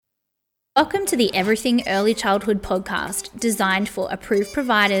Welcome to the Everything Early Childhood podcast, designed for approved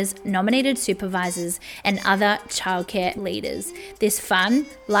providers, nominated supervisors, and other childcare leaders. This fun,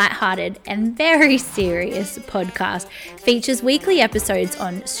 lighthearted, and very serious podcast features weekly episodes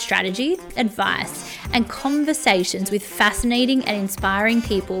on strategy, advice, and conversations with fascinating and inspiring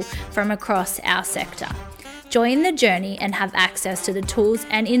people from across our sector. Join the journey and have access to the tools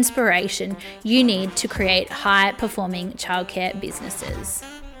and inspiration you need to create high-performing childcare businesses.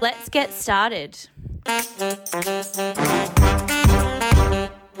 Let's get started.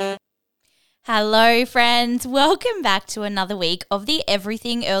 Hello, friends. Welcome back to another week of the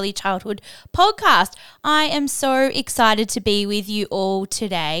Everything Early Childhood podcast. I am so excited to be with you all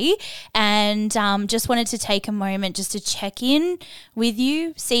today and just wanted to take a moment just to check in with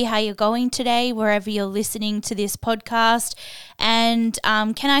you, see how you're going today, wherever you're listening to this podcast. And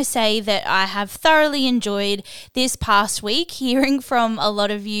can I say that I have thoroughly enjoyed this past week hearing from a lot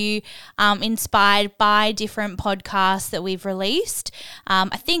of you inspired by different podcasts that we've released.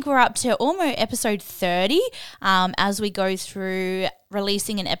 I think we're up to almost episode 30 as we go through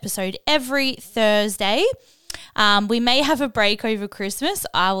releasing an episode every Thursday. We may have a break over Christmas.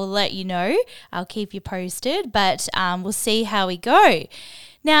 I will let you know. I'll keep you posted, but we'll see how we go.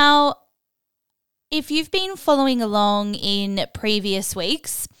 Now, if you've been following along in previous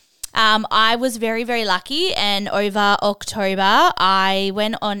weeks, I was very, very lucky, and over October I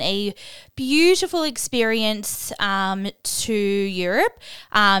went on a beautiful experience to Europe.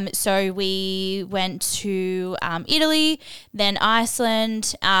 So we went to Italy, then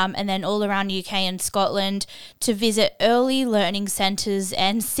Iceland, and then all around UK and Scotland to visit early learning centres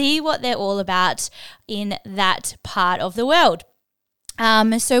and see what they're all about in that part of the world.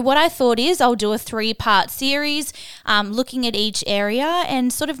 So what I thought is I'll do a 3-part series looking at each area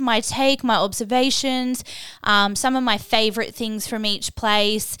and sort of my take, my observations, some of my favourite things from each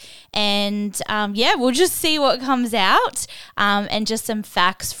place, and we'll just see what comes out and just some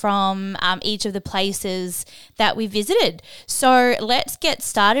facts from each of the places that we visited. So let's get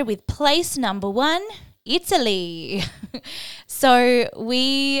started with place number 1, Italy. So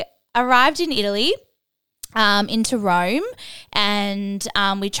we arrived in Italy, into Rome, and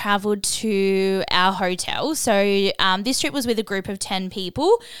we travelled to our hotel. So this trip was with a group of 10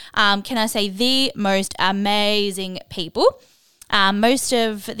 people. Can I say the most amazing people? Most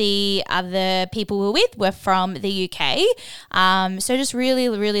of the other people we were with were from the UK. So just really,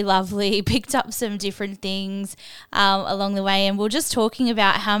 really lovely. Picked up some different things along the way. And we're just talking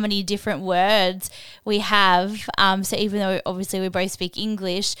about how many different words we have. So even though obviously we both speak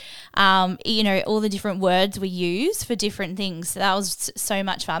English, all the different words we use for different things. So that was so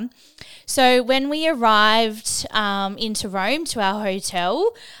much fun. So when we arrived into Rome to our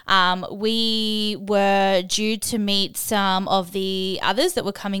hotel, we were due to meet some of the others that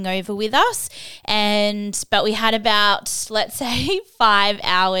were coming over with us, but we had about, let's say, 5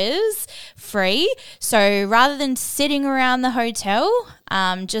 hours free. So rather than sitting around the hotel,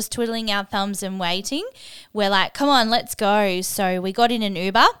 just twiddling our thumbs and waiting, we're like, come on, let's go. So we got in an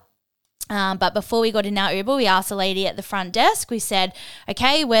Uber. But before we got in our Uber, we asked the lady at the front desk, we said,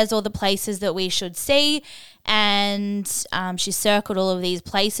 okay, where's all the places that we should see? And she circled all of these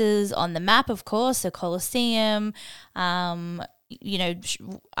places on the map, of course, the Colosseum, Arc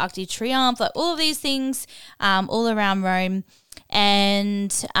de Triomphe, like all of these things all around Rome.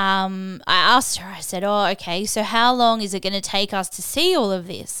 And I asked her, I said, oh, okay, so how long is it going to take us to see all of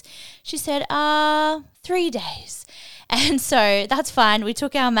this? She said, 3 days. And so that's fine. We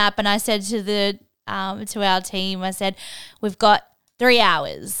took our map and I said to our team, I said, we've got 3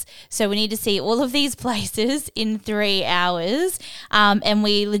 hours. So we need to see all of these places in 3 hours. And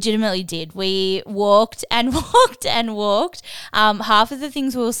we legitimately did. We walked and walked and walked. Half of the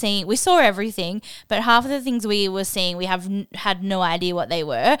things we were seeing, we saw everything, but half of the things we were seeing, we had no idea what they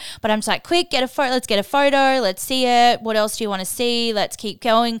were. But I'm just like, quick, let's get a photo. Let's see it. What else do you want to see? Let's keep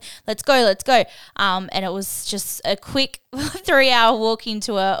going. Let's go. And it was just a quick 3-hour walk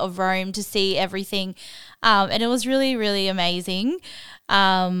into of Rome to see everything. And it was really, really amazing.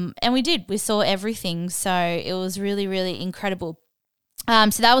 And we saw everything. So it was really, really incredible.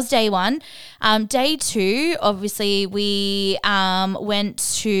 So that was day 1. Day 2, obviously, we went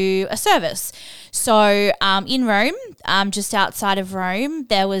to a service. So in Rome, just outside of Rome,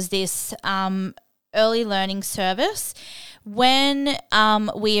 there was this early learning service. When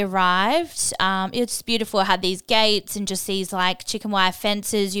we arrived, it's beautiful. It had these gates and just these like chicken wire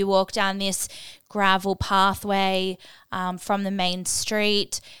fences. You walk down this gravel pathway from the main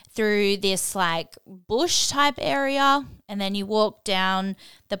street through this like bush type area, and then you walk down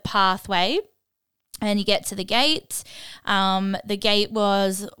the pathway and you get to the gate. The gate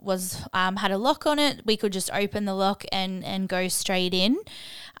was had a lock on it. We could just open the lock and go straight in.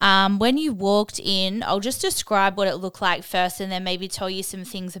 When you walked in, I'll just describe what it looked like first and then maybe tell you some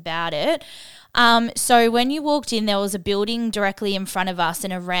things about it. So when you walked in, there was a building directly in front of us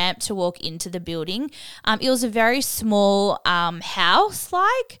and a ramp to walk into the building. It was a very small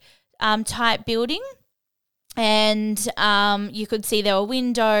house-like type building. And you could see there were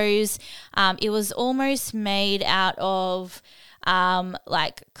windows. It was almost made out of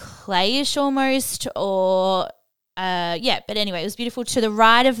like clayish almost, or but anyway, it was beautiful. To the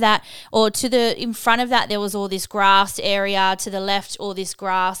right of that, or in front of that, there was all this grass area. To the left, all this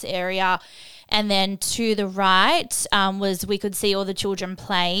grass area. And then to the right we could see all the children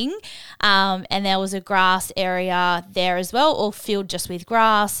playing, and there was a grass area there as well, all filled just with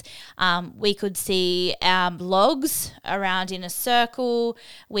grass. We could see logs around in a circle.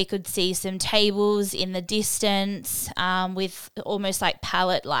 We could see some tables in the distance with almost like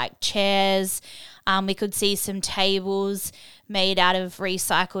pallet-like chairs. We could see some tables made out of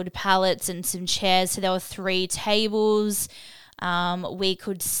recycled pallets and some chairs. So there were 3 tables. We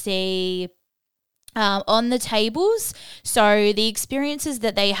could see on the tables, so the experiences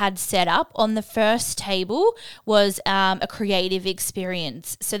that they had set up on the first table was a creative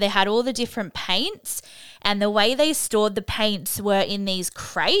experience. So they had all the different paints, and the way they stored the paints were in these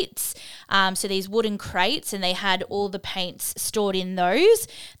crates, so these wooden crates, and they had all the paints stored in those.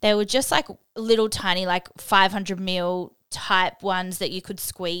 They were just like little tiny, like 500 ml type ones that you could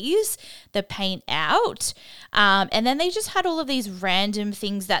squeeze the paint out. And then they just had all of these random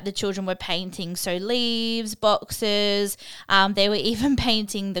things that the children were painting. So leaves, boxes, they were even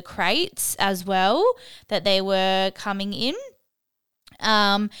painting the crates as well that they were coming in.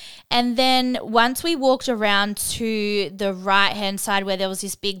 And then once we walked around to the right-hand side where there was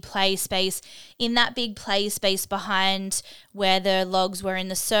this big play space, in that big play space behind where the logs were in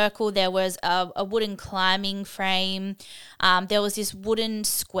the circle, there was a wooden climbing frame. There was this wooden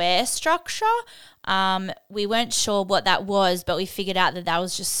square structure. We weren't sure what that was, but we figured out that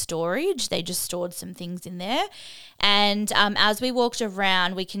was just storage. They just stored some things in there. And as we walked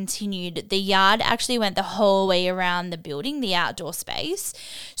around, we continued. The yard actually went the whole way around the building, the outdoor space.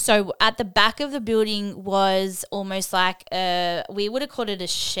 So at the back of the building was almost like we would have called it a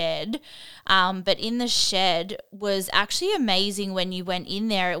shed. But in the shed was actually amazing when you went in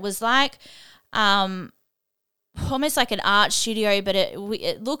there. It was like almost like an art studio, but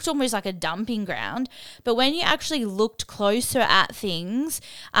it looked almost like a dumping ground. But when you actually looked closer at things,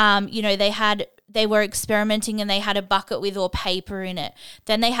 they were experimenting, and they had a bucket with all paper in it.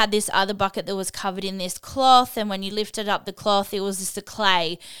 Then they had this other bucket that was covered in this cloth, and when you lifted up the cloth, it was just the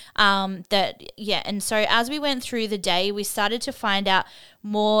clay. And so as we went through the day, we started to find out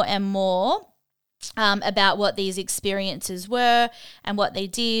more and more about what these experiences were and what they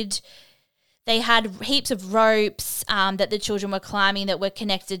did. They had heaps of ropes that the children were climbing that were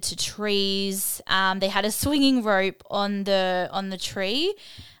connected to trees. They had a swinging rope on the tree.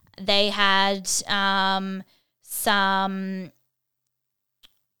 They had some,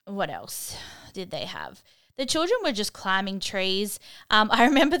 what else did they have? The children were just climbing trees. I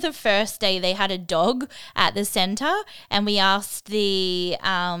remember the first day they had a dog at the centre, and we asked the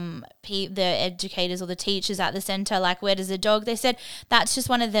educators or the teachers at the centre, like, where does the dog? They said, that's just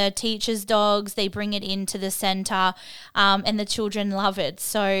one of the teachers' dogs. They bring it into the centre, and the children love it.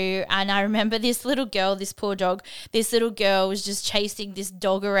 So, and I remember this little girl, this poor dog, this little girl was just chasing this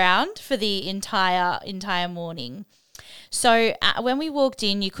dog around for the entire morning. So when we walked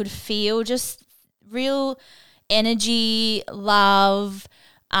in, you could feel just real energy, love.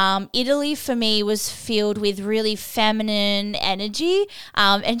 Italy for me was filled with really feminine energy,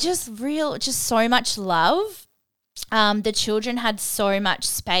 and just so much love. The children had so much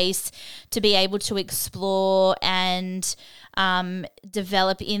space to be able to explore and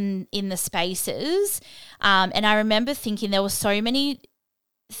develop in the spaces. And I remember thinking there were so many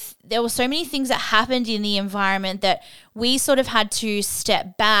things that happened in the environment that we sort of had to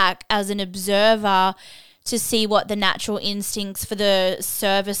step back as an observer to see what the natural instincts for the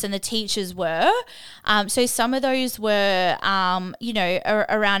service and the teachers were. So some of those were,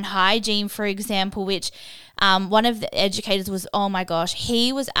 around hygiene, for example, which one of the educators was, oh my gosh,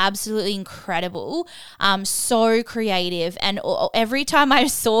 he was absolutely incredible, so creative. And every time I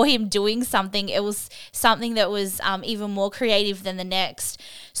saw him doing something, it was something that was even more creative than the next.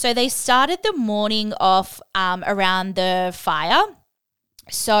 So they started the morning off around the fire.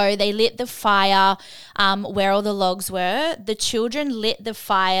 So they lit the fire where all the logs were. The children lit the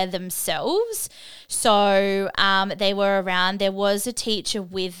fire themselves. So they were around. There was a teacher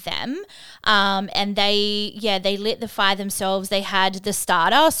with them, and they lit the fire themselves. They had the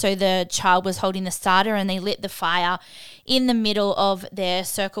starter, so the child was holding the starter, and they lit the fire in the middle of their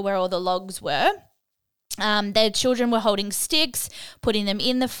circle where all the logs were. Their children were holding sticks, putting them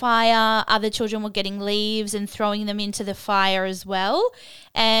in the fire. Other children were getting leaves and throwing them into the fire as well.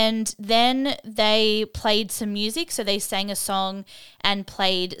 And then they played some music. So they sang a song and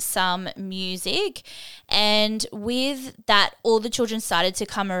played some music. And with that, all the children started to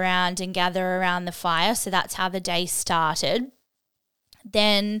come around and gather around the fire. So that's how the day started.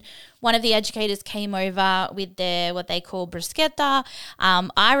 Then one of the educators came over with their what they call bruschetta.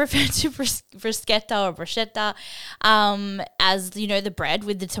 I refer to bruschetta or bruschetta as, you know, the bread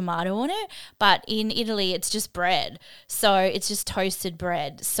with the tomato on it. But in Italy, it's just bread. So it's just toasted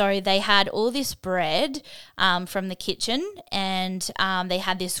bread. So they had all this bread from the kitchen, and they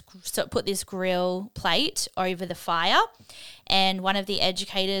had put this grill plate over the fire. And one of the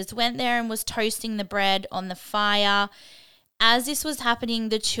educators went there and was toasting the bread on the fire. As this was happening,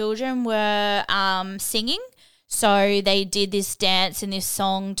 the children were singing. So they did this dance and this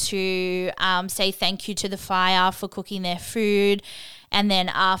song to say thank you to the fire for cooking their food. And then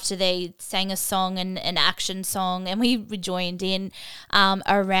after they sang a song, an action song, and we joined in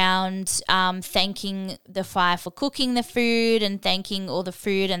around thanking the fire for cooking the food and thanking all the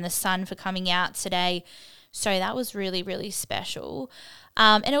food and the sun for coming out today. So that was really, really special.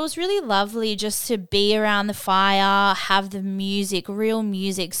 And it was really lovely just to be around the fire, have the music, real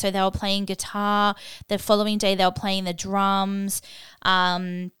music. So they were playing guitar. The following day they were playing the drums,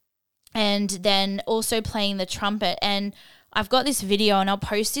 and then also playing the trumpet. And I've got this video, and I'll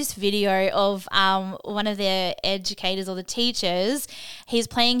post this video of one of the educators or the teachers. He's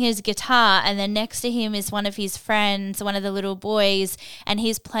playing his guitar, and then next to him is one of his friends, one of the little boys, and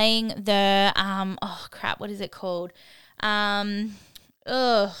he's playing the what is it called?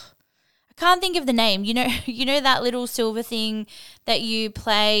 I can't think of the name. You know that little silver thing that you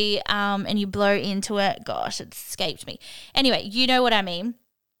play and you blow into it. Gosh, it escaped me. Anyway, you know what I mean.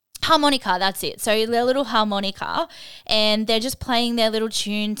 Harmonica, that's it. So their little harmonica, and they're just playing their little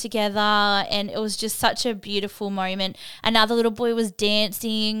tune together, and it was just such a beautiful moment. Another little boy was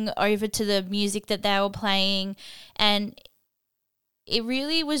dancing over to the music that they were playing, and it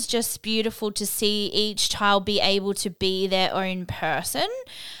really was just beautiful to see each child be able to be their own person.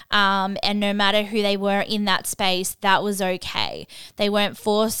 And no matter who they were in that space, that was okay. They weren't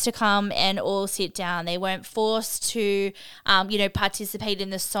forced to come and all sit down. They weren't forced to, participate in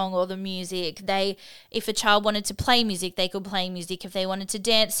the song or the music. If a child wanted to play music, they could play music. If they wanted to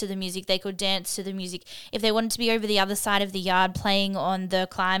dance to the music, they could dance to the music. If they wanted to be over the other side of the yard playing on the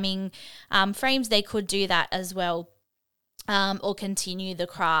climbing frames, they could do that as well. Or continue the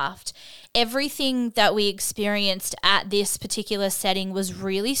craft. Everything that we experienced at this particular setting was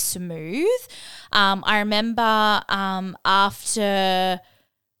really smooth. I remember after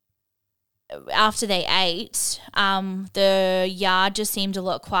they ate, the yard just seemed a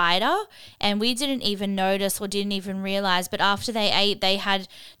lot quieter, and we didn't even notice or didn't even realize, but after they ate, they had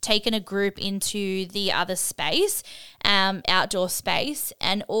taken a group into the other space, outdoor space,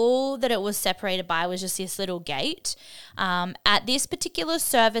 and all that it was separated by was just this little gate. At this particular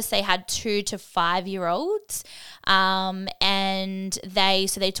service, they had 2 to 5 year olds, and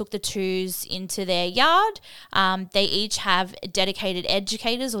they took the 2s into their yard. They each have dedicated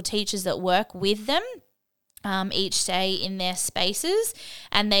educators or teachers that work with them each day in their spaces,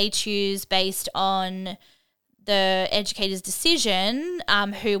 and they choose based on the educator's decision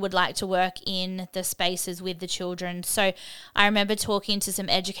who would like to work in the spaces with the children. So I remember talking to some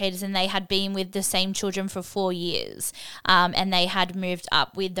educators, and they had been with the same children for 4 years, and they had moved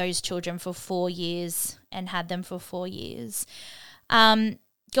up with those children for 4 years and had them for 4 years.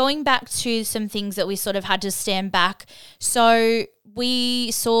 Going back to some things that we sort of had to stand back. So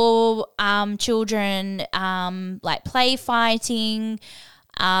we saw children like play fighting,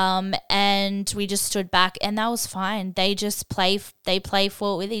 and we just stood back, and that was fine. They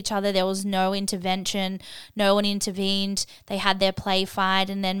fought with each other. There was no intervention. No one intervened. They had their play fight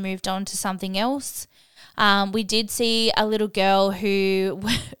and then moved on to something else. We did see a little girl who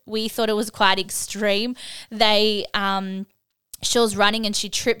we thought it was quite extreme. She was running and she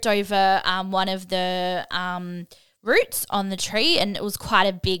tripped over one of the roots on the tree, and it was quite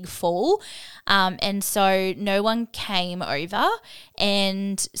a big fall. And so no one came over.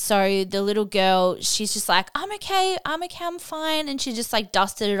 And so the little girl, she's just like, I'm okay, I'm fine. And she just like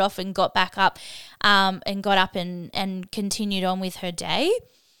dusted it off and got back up and got up and continued on with her day.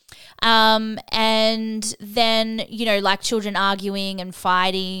 And then, you know, like children arguing and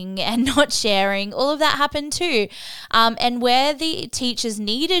fighting and not sharing, all of that happened too. And where the teachers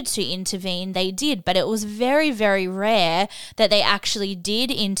needed to intervene, they did, but it was very, very rare that they actually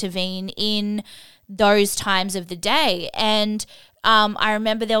did intervene in those times of the day. And I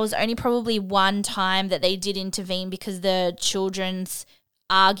remember there was only probably one time that they did intervene because the children's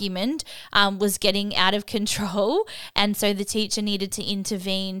argument was getting out of control, and so the teacher needed to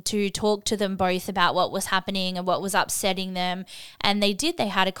intervene to talk to them both about what was happening and what was upsetting them. And they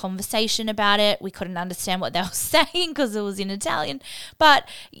had a conversation about it. We couldn't understand what they were saying because it was in Italian, but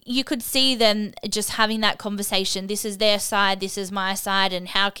you could see them just having that conversation. This is their side, this is my side, and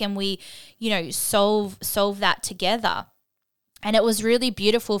how can we, you know, solve that together. And it was really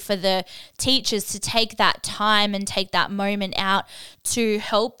beautiful for the teachers to take that time and take that moment out to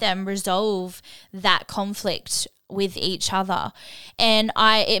help them resolve that conflict with each other. And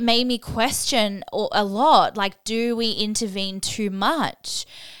it made me question a lot, like, do we intervene too much?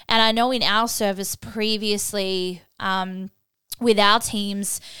 And I know in our service previously, with our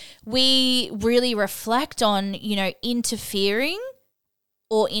teams, we really reflect on, you know, interfering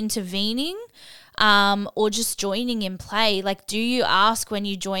or intervening, or just joining in play. Like, do you ask when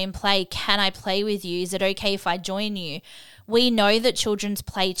you join play, can I play with you? Is it okay if I join you? We know that children's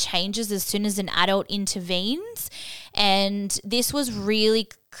play changes as soon as an adult intervenes. And this was really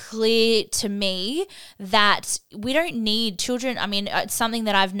clear to me that we don't need children. I mean, it's something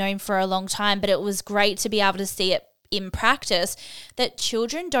that I've known for a long time, but it was great to be able to see it in practice, that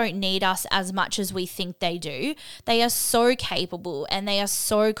children don't need us as much as we think they do. They are so capable and they are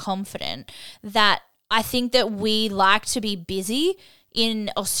so confident that I think that we like to be busy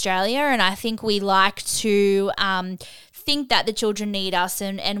in Australia, and I think we like to think that the children need us,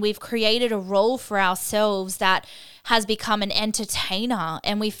 and we've created a role for ourselves that has become an entertainer,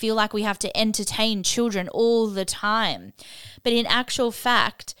 and we feel like we have to entertain children all the time. But in actual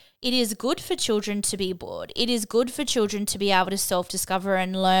fact, it is good for children to be bored. It is good for children to be able to self-discover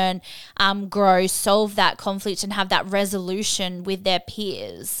and learn, grow, solve that conflict and have that resolution with their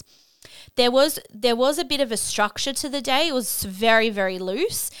peers. There was a bit of a structure to the day. It was very, very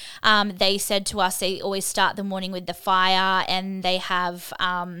loose. They said to us they always start the morning with the fire, and they have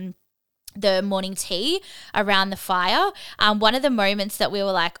the morning tea around the fire. One of the moments that we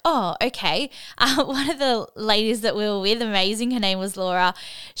were like, oh, okay. One of the ladies that we were with, amazing, her name was Laura,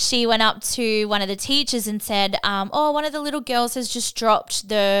 she went up to one of the teachers and said, one of the little girls has just dropped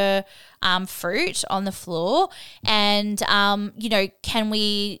the fruit on the floor, and can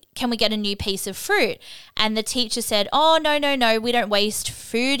we get a new piece of fruit? And the teacher said, oh, no, we don't waste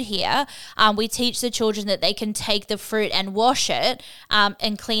food here. We teach the children that they can take the fruit and wash it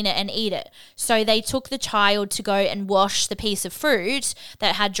and clean it and eat it. So they took the child to go and wash the piece of fruit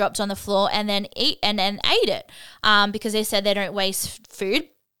that had dropped on the floor and then ate it because they said they don't waste food.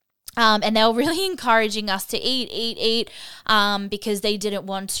 And they were really encouraging us to eat, because they didn't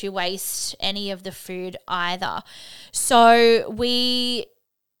want to waste any of the food either. So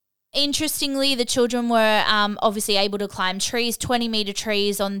interestingly, the children were obviously able to climb trees, 20-meter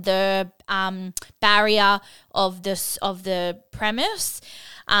trees on the barrier of the premise.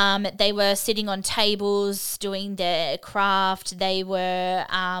 They were sitting on tables doing their craft. They were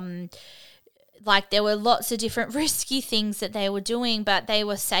there were lots of different risky things that they were doing, but they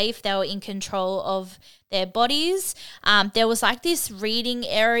were safe. They were in control of their bodies. There was like this reading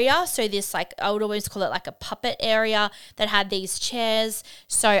area. So this, like, I would always call it like a puppet area that had these chairs.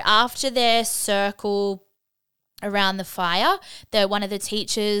 So after their circle around the fire, one of the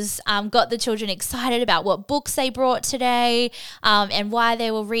teachers got the children excited about what books they brought today and why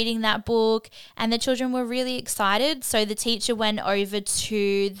they were reading that book, and the children were really excited. So the teacher went over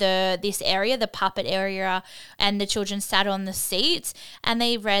to this area, the puppet area, and the children sat on the seats and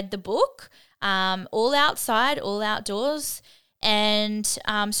they read the book, all outside, all outdoors. And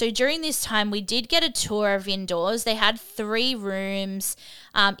so during this time, we did get a tour of indoors. They had 3 rooms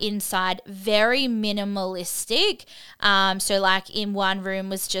inside, very minimalistic. So like in one room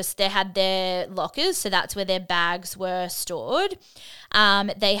was just, they had their lockers, so that's where their bags were stored.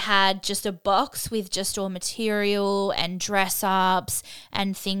 They had just a box with just all material and dress ups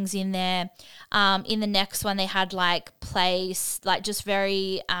and things in there. In the next one, they had like just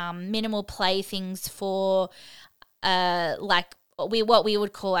very minimal playthings for what we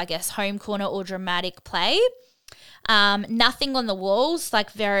would call, I guess, home corner or dramatic play. Nothing on the walls,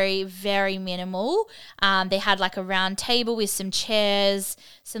 like very, very minimal. They had like a round table with some chairs,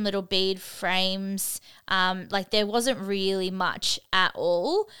 some little bead frames. Like there wasn't really much at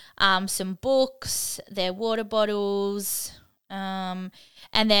all. Some books, their water bottles, and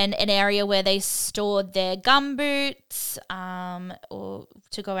then an area where they stored their gum boots, or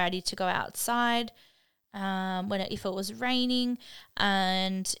to go outside. If it was raining.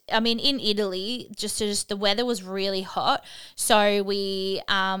 And I mean, in Italy, just the weather was really hot, so we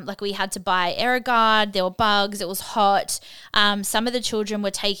had to buy Airguard. There were bugs, it was hot. Some of the children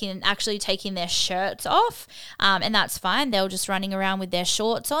were actually taking their shirts off, and that's fine. They were just running around with their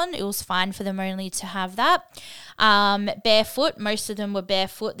shorts on. It was fine for them only to have that. Barefoot, most of them were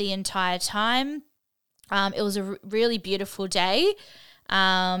barefoot the entire time. It was a really beautiful day.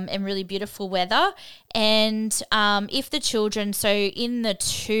 And really beautiful weather. And if the children, so in the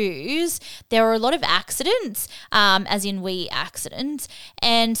twos, there were a lot of accidents, as in wee accidents.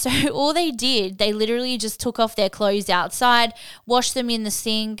 And so all they did, they literally just took off their clothes outside, washed them in the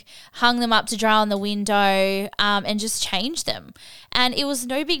sink, hung them up to dry on the window, and just changed them. And it was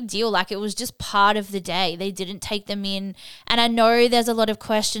no big deal. Like, it was just part of the day. They didn't take them in. And I know there's a lot of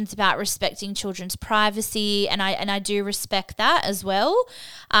questions about respecting children's privacy, and I do respect that as well.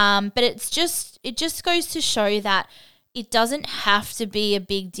 But it just goes to show that it doesn't have to be a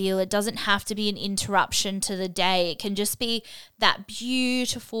big deal. It doesn't have to be an interruption to the day. It can just be that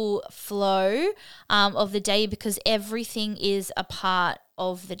beautiful flow of the day, because everything is a part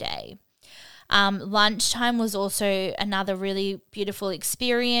of the day. Lunchtime was also another really beautiful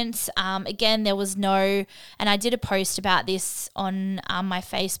experience. Again, there was and I did a post about this on my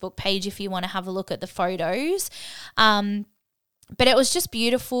Facebook page if you want to have a look at the photos. But it was just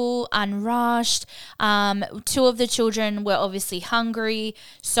beautiful, unrushed. Two of the children were obviously hungry,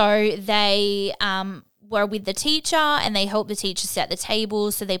 so they were with the teacher and they helped the teacher set the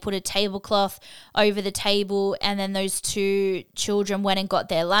table. So they put a tablecloth over the table, and then those two children went and got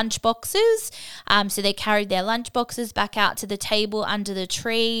their lunch boxes. So they carried their lunch boxes back out to the table under the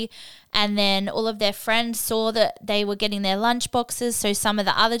tree. And then all of their friends saw that they were getting their lunch boxes, so some of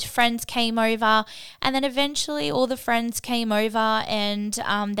the other friends came over, and then eventually all the friends came over and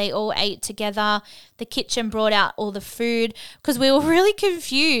they all ate together. The kitchen brought out all the food because we were really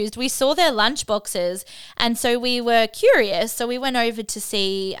confused. We saw their lunch boxes, and so we were curious. So we went over to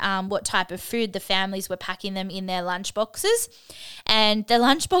see what type of food the families were packing them in their lunch boxes, and the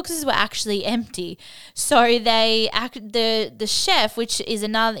lunch boxes were actually empty. So the chef, which is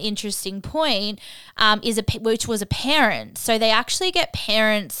another interesting point, which was a parent. So they actually get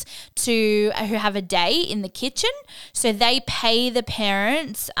parents who have a day in the kitchen. So they pay the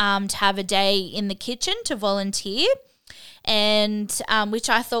parents to have a day in the kitchen to volunteer, and which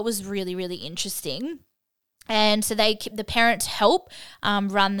I thought was really, really interesting. And so the parents help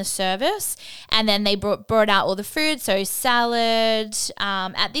run the service, and then they brought out all the food. So salad.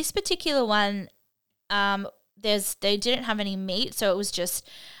 At this particular one, they didn't have any meat, so it was just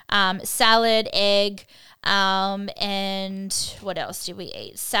salad, egg, and what else did we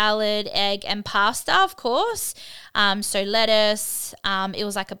eat? Salad, egg, and pasta, of course. So lettuce. It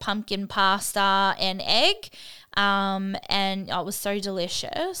was like a pumpkin pasta and egg, and it was so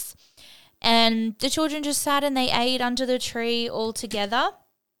delicious. And the children just sat and they ate under the tree all together.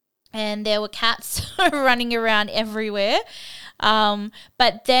 And there were cats running around everywhere.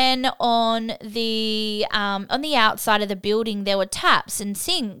 But then on the outside of the building, there were taps and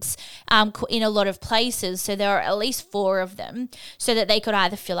sinks in a lot of places. So there were at least 4 of them, so that they could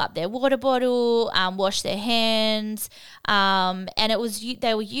either fill up their water bottle, wash their hands, and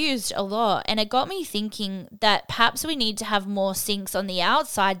they were used a lot. And it got me thinking that perhaps we need to have more sinks on the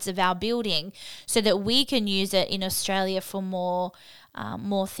outsides of our building, so that we can use it in Australia for more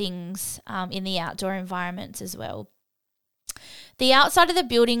things in the outdoor environments as well. The outside of the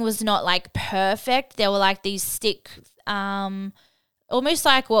building was not like perfect. There were like these almost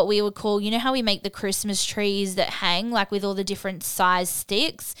like what we would call, you know how we make the Christmas trees that hang, like with all the different size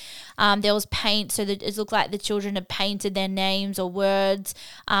sticks. There was paint, so that it looked like the children had painted their names or words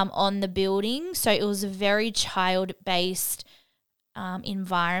on the building. So it was a very child-based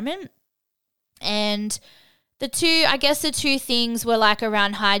environment. And the two things were like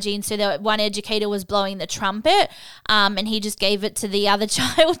around hygiene. So one educator was blowing the trumpet, and he just gave it to the other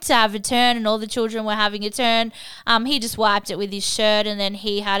child to have a turn, and all the children were having a turn. He just wiped it with his shirt, and then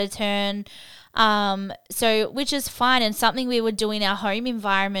he had a turn. Which is fine, and something we would do in our home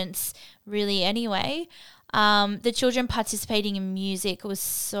environments really anyway. The children participating in music was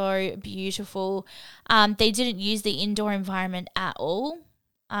so beautiful. They didn't use the indoor environment at all.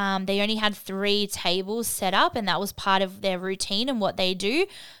 They only had 3 tables set up, and that was part of their routine and what they do.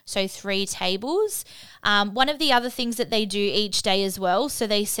 So 3 tables. One of the other things that they do each day as well. So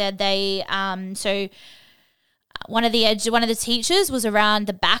they said one of the teachers was around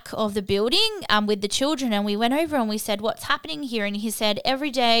the back of the building with the children, and we went over and we said, what's happening here? And he said,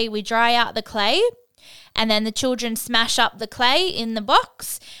 every day we dry out the clay, and then the children smash up the clay in the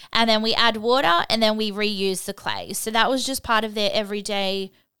box, and then we add water, and then we reuse the clay. So that was just part of their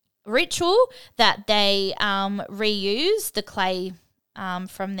everyday ritual, that they reuse the clay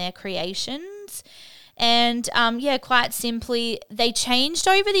from their creations. And quite simply, they changed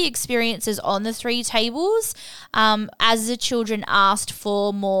over the experiences on the 3 tables as the children asked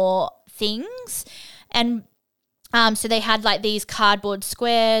for more things. And so they had like these cardboard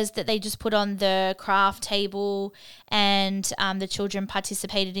squares that they just put on the craft table, and the children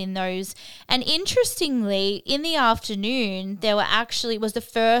participated in those. And interestingly, in the afternoon, was the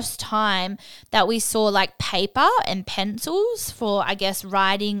first time that we saw like paper and pencils for, I guess,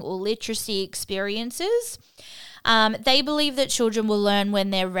 writing or literacy experiences. They believe that children will learn when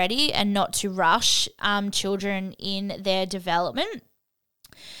they're ready and not to rush children in their development.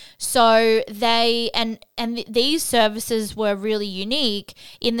 So these services were really unique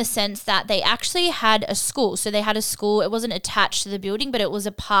in the sense that they actually had a school. So they had a school. It wasn't attached to the building, but it was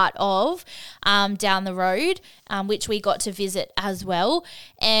a part of down the road, which we got to visit as well.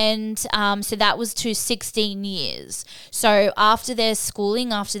 And so that was to 16 years. So after their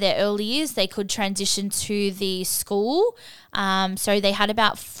schooling, after their early years, they could transition to the school. So they had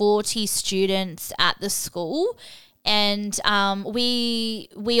about 40 students at the school. And we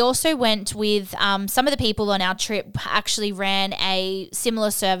also went with some of the people on our trip actually ran a similar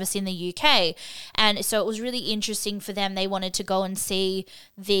service in the UK. And so it was really interesting for them. They wanted to go and see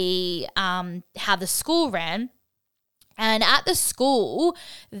how the school ran. And at the school,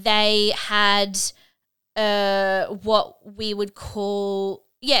 they had what we would call...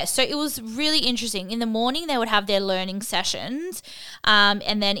 Yeah, so it was really interesting. In the morning, they would have their learning sessions, and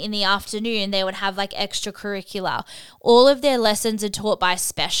then in the afternoon, they would have like extracurricular. All of their lessons are taught by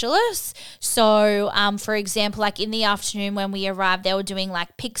specialists. So, for example, like in the afternoon when we arrived, they were doing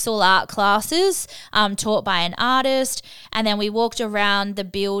like pixel art classes taught by an artist, and then we walked around the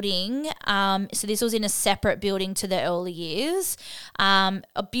building. So this was in a separate building to the early years.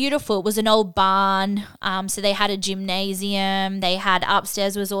 Beautiful. It was an old barn. So they had a gymnasium. They had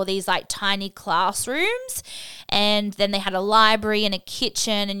upstairs was all these like tiny classrooms, and then they had a library and a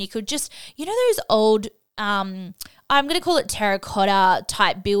kitchen, and you could just, those old I'm going to call it terracotta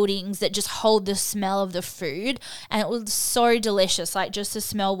type buildings that just hold the smell of the food, and it was so delicious, like just the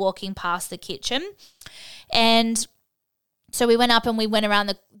smell walking past the kitchen. And so we went up and we went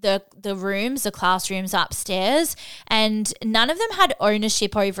around the rooms, the classrooms upstairs, and none of them had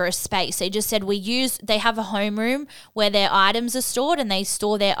ownership over a space. They just said they have a homeroom where their items are stored, and they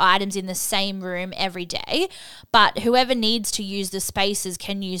store their items in the same room every day. But whoever needs to use the spaces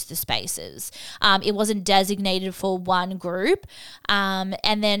can use the spaces. It wasn't designated for one group.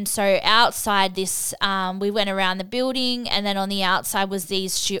 And then so outside this, we went around the building, and then on the outside was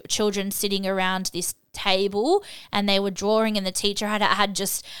these children sitting around this table, and they were drawing, and the teacher had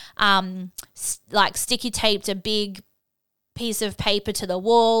just like sticky taped a big piece of paper to the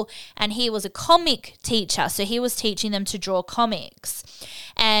wall, and he was a comic teacher, so he was teaching them to draw comics.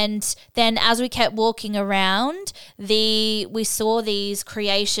 And then as we kept walking around, we saw these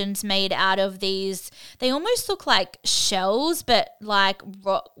creations made out of these, they almost look like shells, but like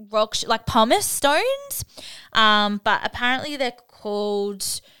rock like pumice stones, but apparently they're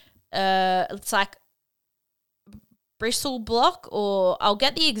called it's like bristle block, or I'll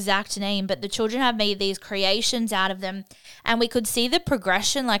get the exact name, but the children have made these creations out of them, and we could see the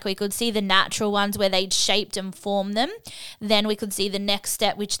progression. Like we could see the natural ones where they'd shaped and formed them. Then we could see the next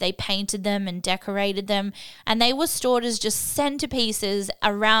step, which they painted them and decorated them, and they were stored as just centerpieces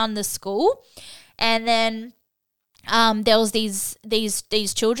around the school. And then there was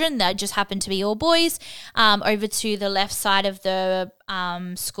these children that just happened to be all boys over to the left side of the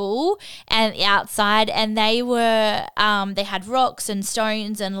school and outside, and they had rocks and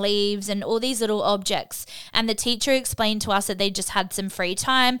stones and leaves and all these little objects, and the teacher explained to us that they just had some free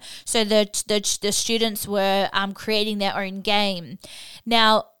time, so the students were creating their own game.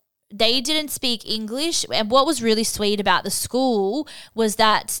 Now, they didn't speak English, and what was really sweet about the school was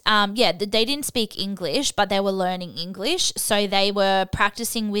that, they didn't speak English, but they were learning English. So they were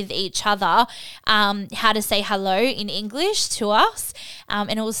practicing with each other how to say hello in English to us,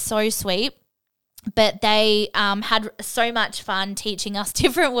 and it was so sweet. but they had so much fun teaching us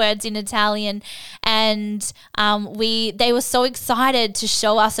different words in Italian, and they were so excited to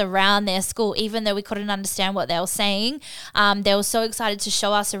show us around their school, even though we couldn't understand what they were saying. They were so excited to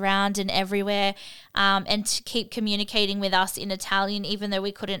show us around and everywhere, and to keep communicating with us in Italian, even though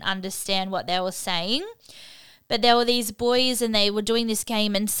we couldn't understand what they were saying. But there were these boys and they were doing this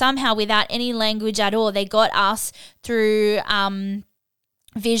game, and somehow without any language at all, they got us through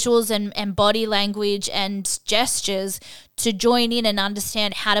visuals and body language and gestures to join in and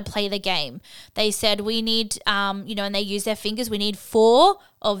understand how to play the game. They said we need, and they use their fingers, we need 4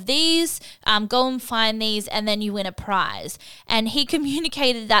 of these, go and find these, and then you win a prize. And he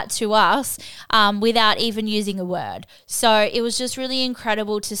communicated that to us without even using a word. So it was just really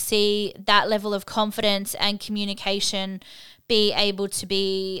incredible to see that level of confidence and communication be able to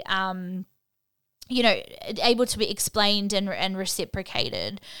be able to be explained and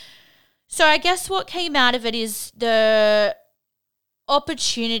reciprocated. So I guess what came out of it is the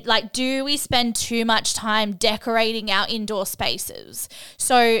opportunity, like, do we spend too much time decorating our indoor spaces?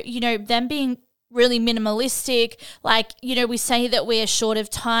 So, them being really minimalistic, like, we say that we're short of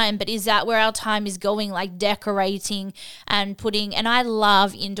time, but is that where our time is going, like decorating and putting, and I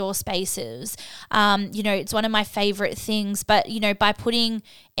love indoor spaces. It's one of my favorite things, but, by putting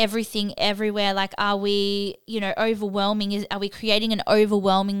everything everywhere, like, are we, overwhelming? Are we creating an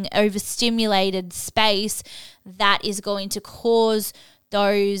overwhelming, overstimulated space that is going to cause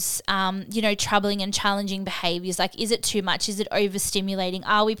those, troubling and challenging behaviors? Like, is it too much? Is it overstimulating?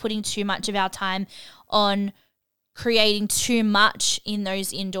 Are we putting too much of our time on creating too much in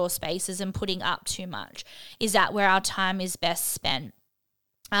those indoor spaces and putting up too much? Is that where our time is best spent?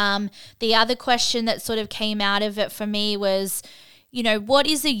 The other question that sort of came out of it for me was, what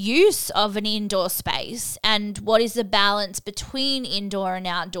is the use of an indoor space, and what is the balance between indoor and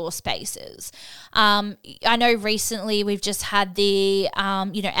outdoor spaces? I know recently we've just had the,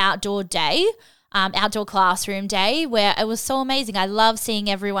 outdoor day, outdoor classroom day, where it was so amazing. I love seeing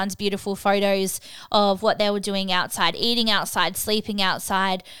everyone's beautiful photos of what they were doing outside, eating outside, sleeping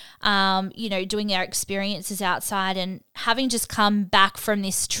outside, doing their experiences outside. And having just come back from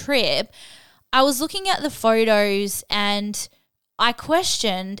this trip, I was looking at the photos and I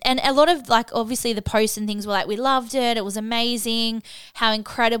questioned, and a lot of, like, obviously the posts and things were like, we loved it, it was amazing, how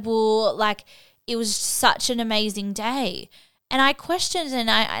incredible, like, it was such an amazing day. And I questioned,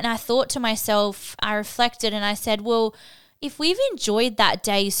 and I thought to myself, I reflected and I said, well, if we've enjoyed that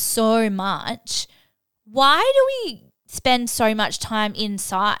day so much, why do we spend so much time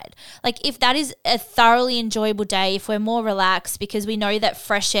inside? Like, if that is a thoroughly enjoyable day, if we're more relaxed, because we know that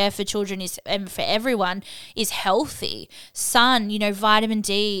fresh air for children is, and for everyone, is healthy. Sun, vitamin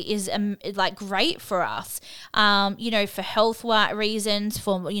D is great for us, for health reasons,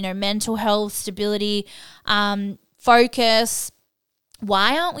 for, mental health, stability, focus.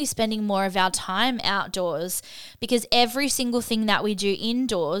 Why aren't we spending more of our time outdoors? Because every single thing that we do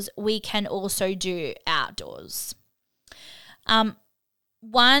indoors, we can also do outdoors.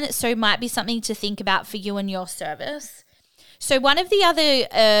 So might be something to think about for you and your service. So one of the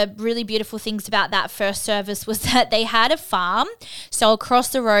other really beautiful things about that first service was that they had a farm. So across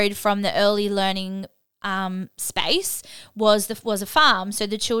the road from the early learning space was a farm. So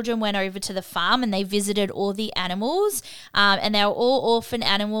the children went over to the farm and they visited all the animals, and they were all orphan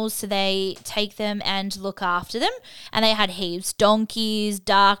animals, so they take them and look after them. And they had heaps: donkeys,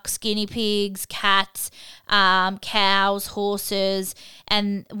 ducks, guinea pigs, cats, cows, horses.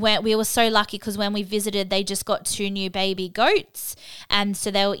 And we were so lucky because when we visited, they just got 2 new baby goats, and so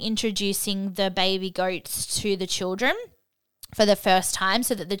they were introducing the baby goats to the children for the first time,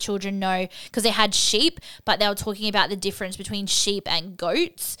 so that the children know, because they had sheep, but they were talking about the difference between sheep and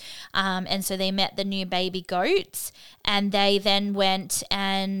goats. And so they met the new baby goats, and they then went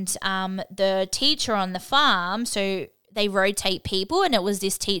and the teacher on the farm, so they rotate people, and it was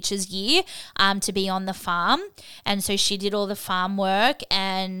this teacher's year to be on the farm. And so she did all the farm work,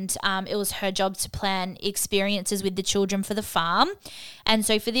 and it was her job to plan experiences with the children for the farm. And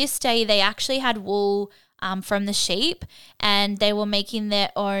so for this day, they actually had wool from the sheep, and they were making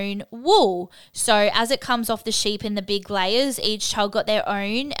their own wool. So as it comes off the sheep in the big layers, each child got their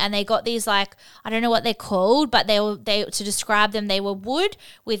own, and they got these, like, I don't know what they're called, but they to describe them, they were wood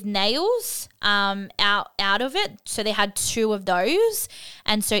with nails out of it. So they had 2 of those,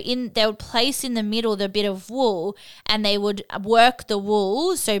 and so they would place in the middle the bit of wool, and they would work the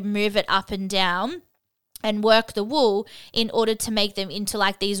wool, so move it up and down, and work the wool in order to make them into,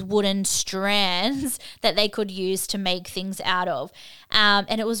 like, these wooden strands that they could use to make things out of.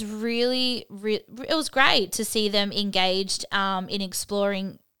 And it was really, it was great to see them engaged in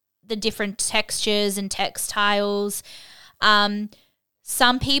exploring the different textures and textiles.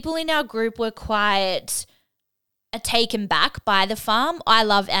 Some people in our group were quite taken back by the farm. I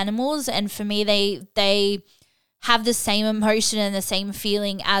love animals, and for me, they have the same emotion and the same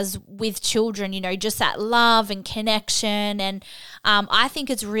feeling as with children, just that love and connection. And I think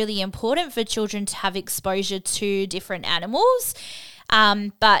it's really important for children to have exposure to different animals.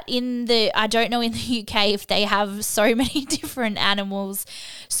 But I don't know in the UK if they have so many different animals.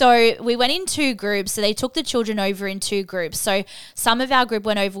 So we went in 2 groups. So they took the children over in 2 groups. So some of our group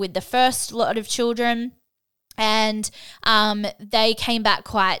went over with the first lot of children, and they came back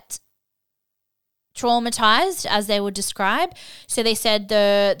quite traumatized, as they would describe. So they said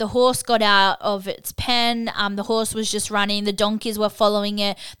the horse got out of its pen. The horse was just running. The donkeys were following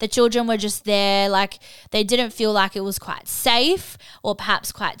it. The children were just there. Like, they didn't feel like it was quite safe, or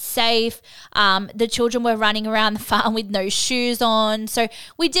perhaps quite safe. The children were running around the farm with no shoes on. So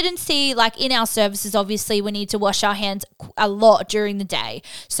we didn't see, like, in our services, obviously we need to wash our hands a lot during the day.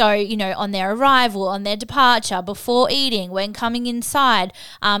 So, on their arrival, on their departure, before eating, when coming inside,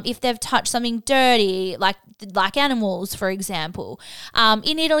 if they've touched something dirty, like animals, for example.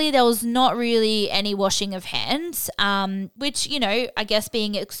 In Italy, there was not really any washing of hands, which, I guess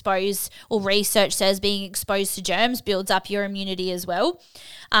being exposed, or research says being exposed to germs builds up your immunity as well.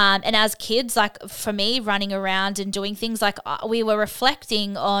 And as kids, like for me, running around and doing things, like we were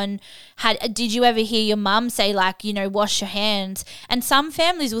reflecting on, did you ever hear your mum say, like, wash your hands? And some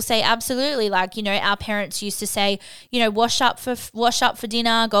families will say absolutely, like, our parents used to say, wash up for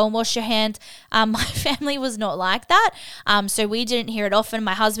dinner, go and wash your hands. My family was not like that. So we didn't hear it often.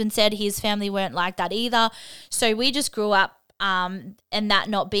 My husband said his family weren't like that either. So we just grew up and that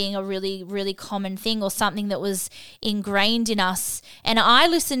not being a really, really common thing, or something that was ingrained in us. And I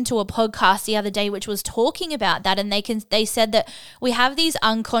listened to a podcast the other day which was talking about that, and they said that we have these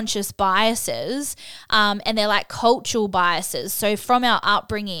unconscious biases, and they're like cultural biases. So from our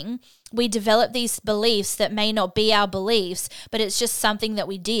upbringing, we develop these beliefs that may not be our beliefs, but it's just something that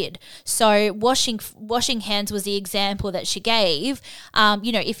we did. So washing hands was the example that she gave.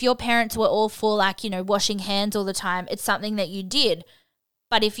 If your parents were all for, like, washing hands all the time, it's something that you did.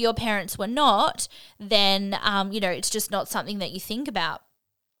 But if your parents were not, then, it's just not something that you think about.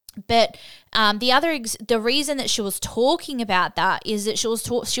 But the reason that she was talking about that is that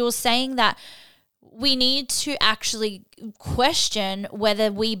she was saying that we need to actually question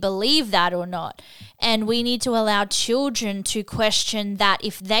whether we believe that or not. And we need to allow children to question that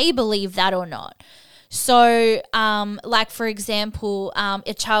if they believe that or not. So, like, for example,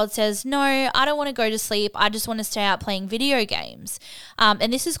 a child says, no, I don't want to go to sleep. I just want to stay out playing video games.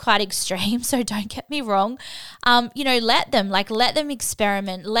 And this is quite extreme, so don't get me wrong. Let them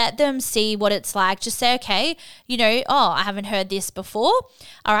experiment. Let them see what it's like. Just say, okay, I haven't heard this before.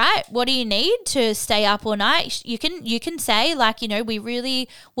 All right, what do you need to stay up all night? You can say, like,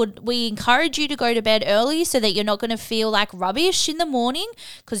 we encourage you to go to bed early so that you're not going to feel like rubbish in the morning,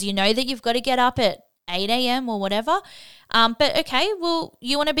 because you know that you've got to get up at 8 a.m. or whatever. But okay, well,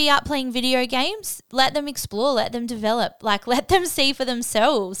 you want to be up playing video games? Let them explore, let them develop, like, let them see for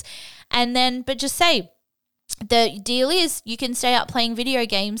themselves. But just say, the deal is you can stay up playing video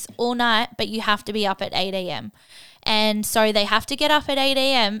games all night, but you have to be up at 8 a.m. And so they have to get up at 8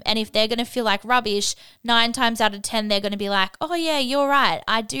 a.m. And if they're going to feel like rubbish, 9 times out of 10, they're going to be like, oh yeah, you're right.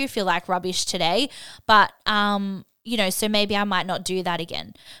 I do feel like rubbish today. But, so maybe I might not do that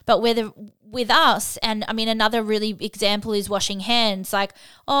again. But with us, and I mean, another really example is washing hands. Like,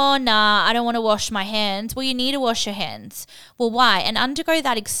 oh, nah, I don't want to wash my hands. Well, you need to wash your hands. Well, why? And undergo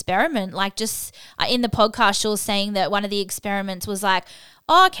that experiment. Like, just in the podcast, she was saying that one of the experiments was like,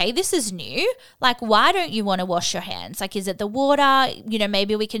 oh, okay, this is new. Like, why don't you want to wash your hands? Like, is it the water?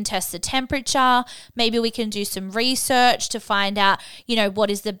 Maybe we can test the temperature. Maybe we can do some research to find out, what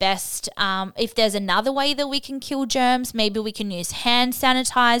is the best. If there's another way that we can kill germs, maybe we can use hand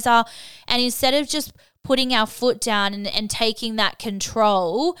sanitizer. And instead of just putting our foot down and taking that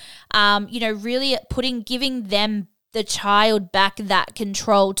control, really giving them, the child, back that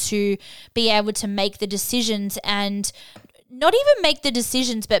control to be able to make the decisions, and not even make the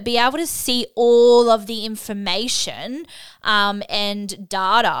decisions, but be able to see all of the information and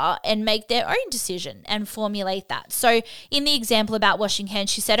data and make their own decision and formulate that. So in the example about washing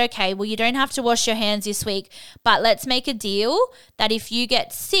hands, she said, okay, well, you don't have to wash your hands this week, but let's make a deal that if you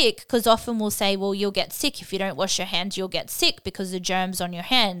get sick, because often we'll say, well, you'll get sick if you don't wash your hands, you'll get sick because the germs on your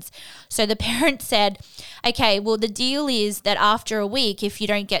hands. So the parent said, okay, well, the deal is that after a week, if you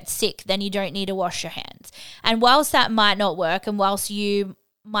don't get sick, then you don't need to wash your hands. And whilst that might not work, and whilst you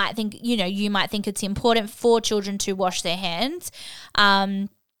might think, it's important for children to wash their hands,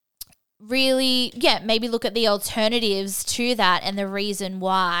 really, maybe look at the alternatives to that and the reason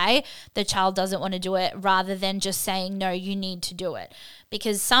why the child doesn't want to do it, rather than just saying, no, you need to do it.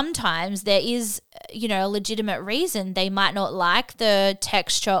 Because sometimes there is, a legitimate reason. They might not like the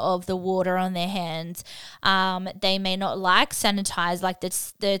texture of the water on their hands. They may not like sanitize, like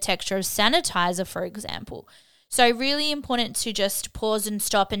the texture of sanitizer, for example. So really important to just pause and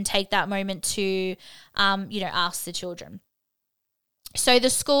stop and take that moment to, ask the children. So the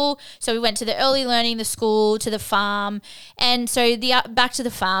school, we went to the early learning, the school, to the farm, and so back to the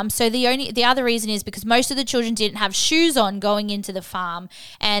farm. So the other reason is because most of the children didn't have shoes on going into the farm,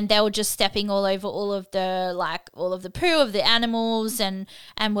 and they were just stepping all over all of the poo of the animals and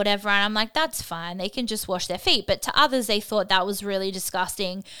whatever. And I'm like, that's fine, they can just wash their feet. But to others, they thought that was really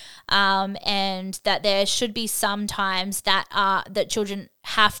disgusting, and that there should be some times that children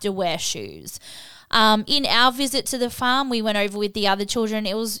have to wear shoes. In our visit to the farm, we went over with the other children.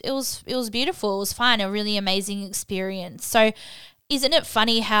 It was beautiful. It was fine. A really amazing experience. So, isn't it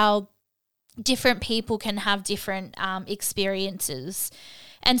funny how different people can have different experiences?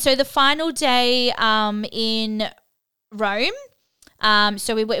 And so the final day in Rome,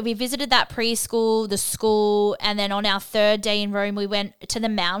 so we visited that preschool, the school, and then on our third day in Rome, we went to the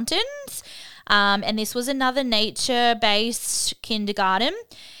mountains. And this was another nature-based kindergarten.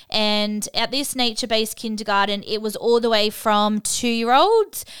 And at this nature-based kindergarten, it was all the way from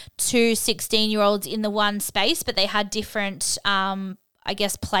 2-year-olds to 16-year-olds in the one space, but they had different,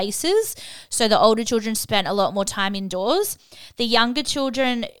 places. So the older children spent a lot more time indoors. The younger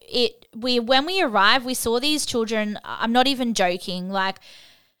children, when we arrived, we saw these children, I'm not even joking, like,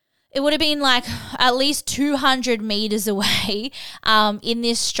 it would have been like at least 200 meters away in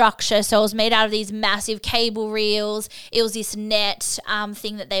this structure. So it was made out of these massive cable reels. It was this net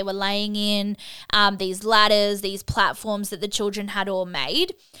thing that they were laying in, these ladders, these platforms that the children had all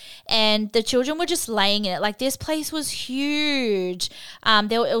made. And the children were just laying in it. Like, this place was huge.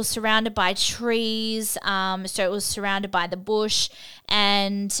 It was surrounded by trees. So it was surrounded by the bush.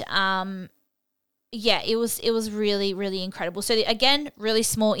 And it was really, really incredible. So again, really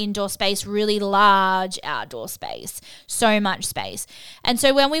small indoor space, really large outdoor space, so much space. And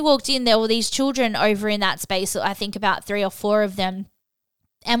so when we walked in, there were these children over in that space, I think about 3 or 4 of them.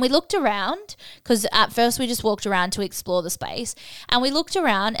 And we looked around, because at first we just walked around to explore the space, and we looked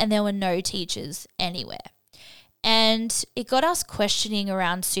around and there were no teachers anywhere. And it got us questioning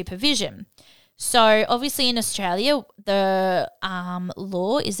around supervision. So obviously in Australia, the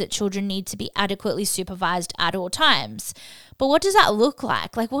law is that children need to be adequately supervised at all times. But what does that look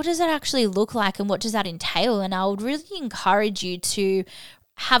like? Like, what does that actually look like, and what does that entail? And I would really encourage you to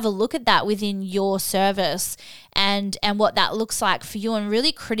have a look at that within your service and what that looks like for you, and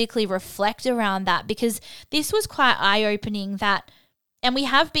really critically reflect around that, because this was quite eye-opening that. And we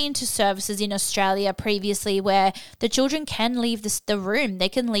have been to services in Australia previously where the children can leave the room. They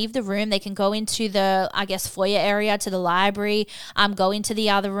can leave the room. They can go into the, foyer area, to the library, go into the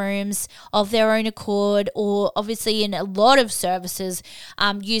other rooms of their own accord, or obviously in a lot of services,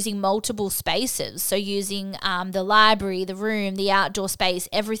 using multiple spaces. So using the library, the room, the outdoor space,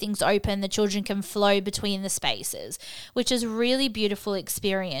 everything's open. The children can flow between the spaces, which is a really beautiful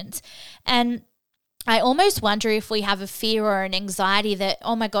experience. And I almost wonder if we have a fear or an anxiety that,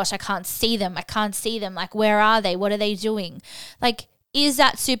 oh my gosh, I can't see them. Like, where are they? What are they doing? Like, is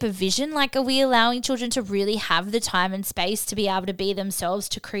that supervision? Like, are we allowing children to really have the time and space to be able to be themselves,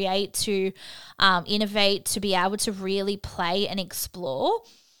 to create, to innovate, to be able to really play and explore?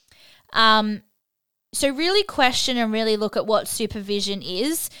 So really question and really look at what supervision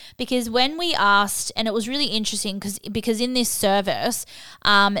is, because when we asked, and it was really interesting because in this service,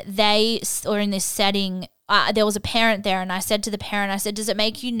 in this setting, there was a parent there, and I said to the parent, does it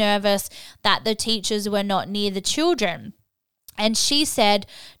make you nervous that the teachers were not near the children? And she said,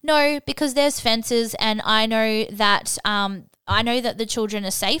 no, because there's fences, and I know that the children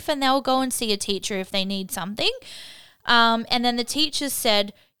are safe, and they'll go and see a teacher if they need something. And then the teachers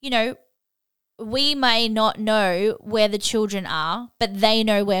said, we may not know where the children are, but they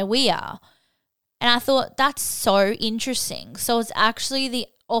know where we are. And I thought, that's so interesting. So it's actually the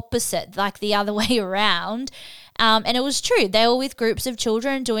opposite, like the other way around. And it was true. They were with groups of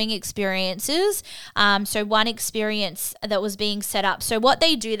children doing experiences. So one experience that was being set up. So what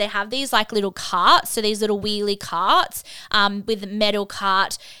they do, they have these like little carts. So these little wheelie carts with a metal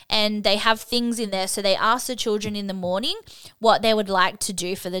cart, and they have things in there. So they ask the children in the morning what they would like to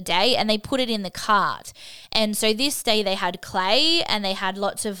do for the day, and they put it in the cart. And so this day they had clay, and they had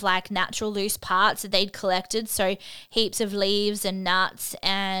lots of like natural loose parts that they'd collected. So heaps of leaves and nuts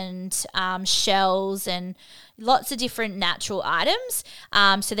and shells and lots of different natural items.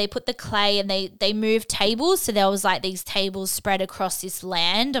 So they put the clay and they moved tables. So there was like these tables spread across this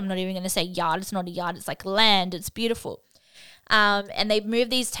land. I'm not even going to say yard. It's not a yard. It's like land. It's beautiful. And they moved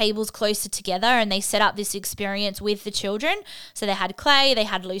these tables closer together and they set up this experience with the children. So they had clay, they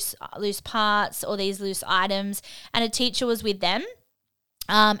had loose parts, all these loose items, and a teacher was with them.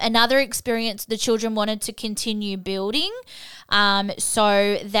 Another experience, the children wanted to continue building.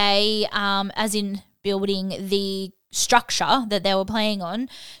 So they, as in building the structure that they were playing on.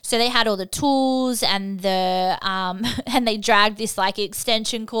 So they had all the tools and the and they dragged this like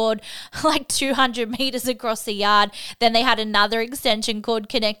extension cord like 200 meters across the yard. Then they had another extension cord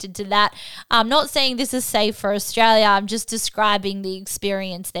connected to that. I'm not saying this is safe for Australia. I'm just describing the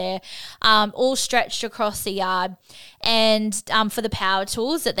experience there. All stretched across the yard. And for the power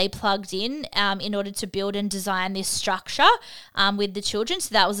tools that they plugged in order to build and design this structure with the children.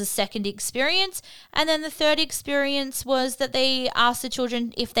 So that was the second experience. And then the third experience was that they asked the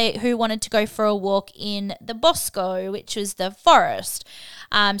children who wanted to go for a walk in the Bosco, which was the forest.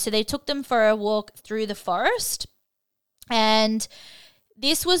 So they took them for a walk through the forest. And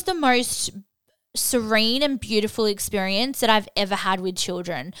this was the most serene and beautiful experience that I've ever had with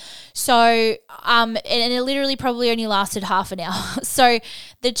children. So, and it literally probably only lasted half an hour. So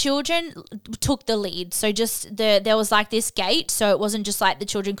the children took the lead. So there was like this gate. So it wasn't just like the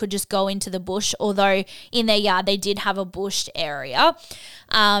children could just go into the bush, although in their yard they did have a bushed area.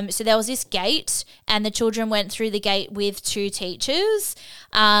 So there was this gate and the children went through the gate with two teachers,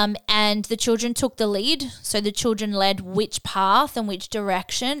 and the children took the lead. So the children led which path and which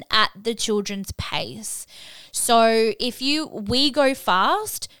direction at the children's pace. So we go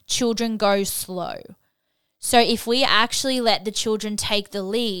fast, children go slow. So if we actually let the children take the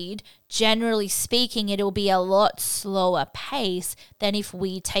lead, generally speaking, it'll be a lot slower pace than if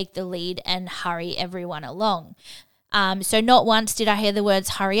we take the lead and hurry everyone along. So not once did I hear the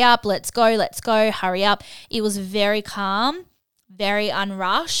words, hurry up, let's go, hurry up. It was very calm, very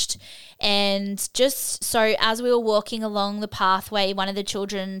unrushed. And just so as we were walking along the pathway, one of the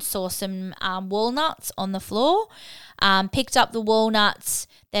children saw some walnuts on the floor, picked up the walnuts.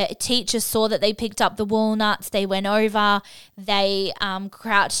 The teacher saw that they picked up the walnuts. They went over, they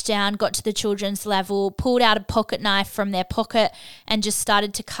crouched down, got to the children's level, pulled out a pocket knife from their pocket and just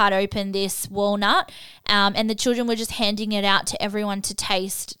started to cut open this walnut. And the children were just handing it out to everyone to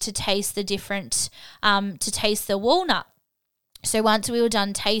taste the walnut. So once we were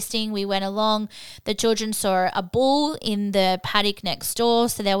done tasting, we went along. The children saw a bull in the paddock next door.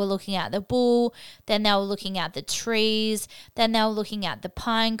 So they were looking at the bull. Then they were looking at the trees. Then they were looking at the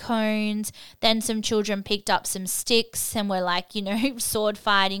pine cones. Then some children picked up some sticks and were like, sword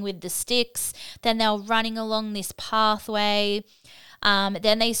fighting with the sticks. Then they were running along this pathway.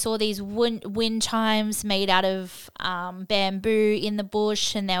 Then they saw these wind chimes made out of bamboo in the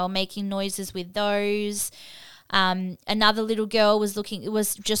bush, and they were making noises with those. Another little girl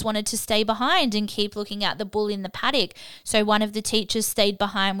just wanted to stay behind and keep looking at the bull in the paddock. So one of the teachers stayed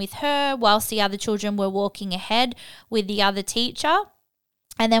behind with her whilst the other children were walking ahead with the other teacher.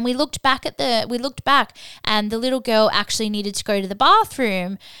 And then we looked back and the little girl actually needed to go to the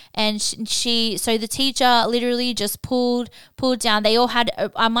bathroom, and so the teacher literally just pulled down. They all had,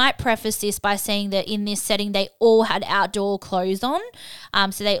 I might preface this by saying that in this setting, they all had outdoor clothes on.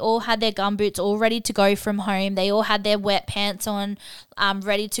 So they all had their gumboots all ready to go from home. They all had their wet pants on,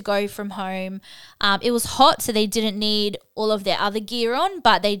 ready to go from home. It was hot, so they didn't need all of their other gear on,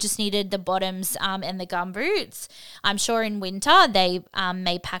 but they just needed the bottoms and the gumboots. I'm sure in winter they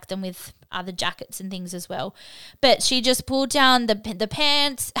may pack them with other jackets and things as well. But she just pulled down the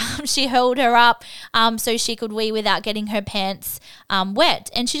pants. She held her up so she could wee without getting her pants wet.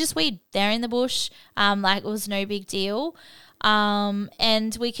 And she just weed there in the bush like it was no big deal.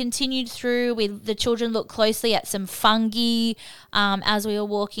 And we continued through. The children looked closely at some fungi as we were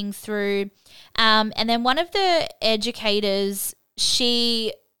walking through. And then one of the educators,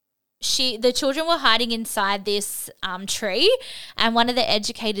 the children were hiding inside this tree, and one of the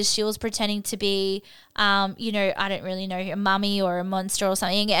educators, she was pretending to be, I don't really know, a mummy or a monster or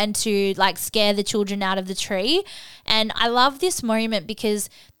something, and to like scare the children out of the tree. And I love this moment because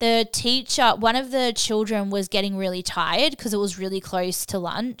the teacher, one of the children was getting really tired because it was really close to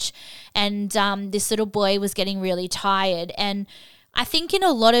lunch, and this little boy was getting really tired. And I think in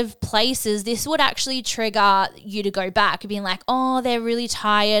a lot of places, this would actually trigger you to go back, being like, oh, they're really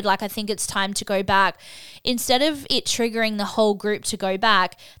tired. Like, I think it's time to go back. Instead of it triggering the whole group to go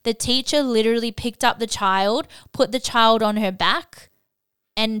back, the teacher literally picked up the child, put the child on her back,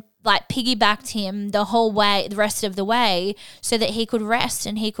 and like piggybacked him the whole way, the rest of the way, so that he could rest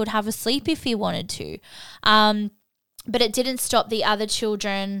and he could have a sleep if he wanted to. But it didn't stop the other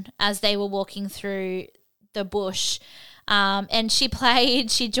children as they were walking through the bush. And she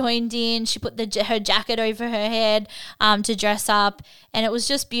played, she joined in, she put her jacket over her head to dress up, and it was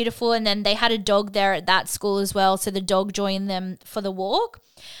just beautiful. And then they had a dog there at that school as well, so the dog joined them for the walk.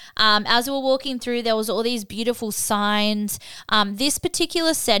 As we were walking through, there was all these beautiful signs. This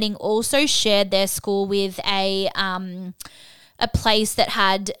particular setting also shared their school with a place that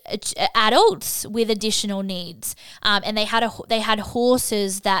had adults with additional needs, and they had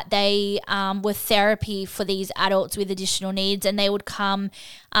horses that they were therapy for these adults with additional needs, and they would come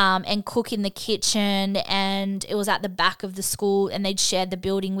and cook in the kitchen, and it was at the back of the school, and they'd shared the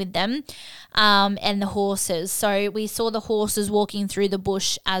building with them, and the horses. So we saw the horses walking through the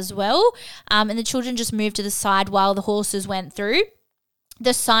bush as well, and the children just moved to the side while the horses went through.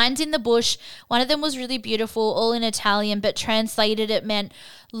 The signs in the bush, one of them was really beautiful, all in Italian, but translated it meant,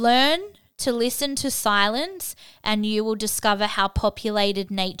 learn to listen to silence and you will discover how populated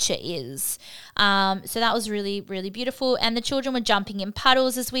nature is. So that was really, really beautiful. And the children were jumping in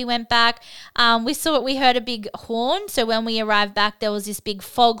puddles as we went back. We heard a big horn. So when we arrived back, there was this big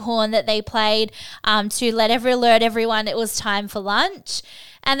foghorn that they played to alert everyone it was time for lunch.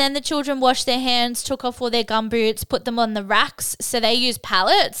 And then the children washed their hands, took off all their gumboots, put them on the racks. So they used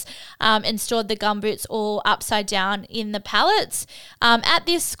pallets and stored the gumboots all upside down in the pallets. At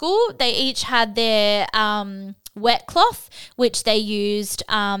this school, they each had their wet cloth, which they used.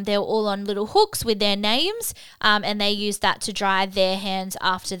 They were all on little hooks with their names, and they used that to dry their hands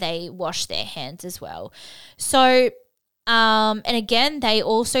after they washed their hands as well. So and again, they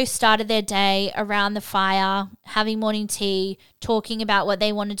also started their day around the fire, having morning tea, talking about what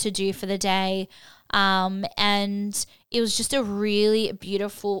they wanted to do for the day. And it was just a really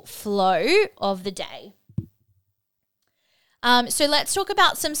beautiful flow of the day. So let's talk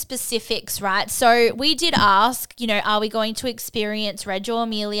about some specifics, right? So we did ask, are we going to experience Reggio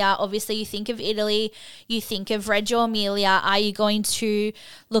Emilia? Obviously, you think of Italy, you think of Reggio Emilia. Are you going to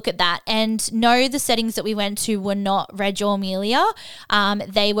look at that? And no, the settings that we went to were not Reggio Emilia.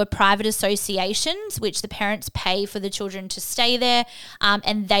 They were private associations, which the parents pay for the children to stay there,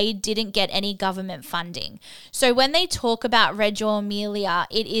 and they didn't get any government funding. So when they talk about Reggio Emilia,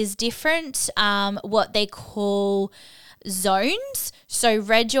 it is different what they call zones. So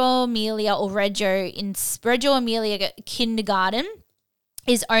Reggio Emilia or Reggio Emilia kindergarten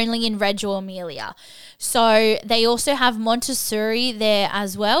is only in Reggio Emilia. So they also have Montessori there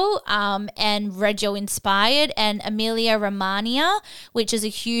as well, and Reggio Inspired, and Emilia Romagna, which is a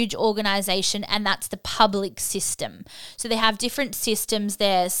huge organization, and that's the public system. So they have different systems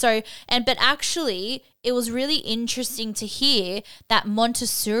there. But actually, it was really interesting to hear that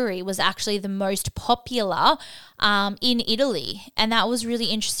Montessori was actually the most popular in Italy. And that was really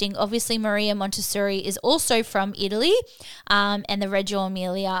interesting. Obviously, Maria Montessori is also from Italy, and the Reggio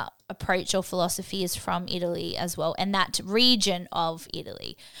Emilia approach or philosophy is from Italy as well, and that region of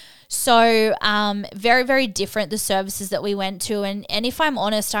Italy. So very, very different, the services that we went to. And if I'm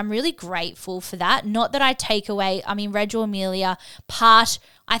honest, I'm really grateful for that. Not that I take away, Reggio Emilia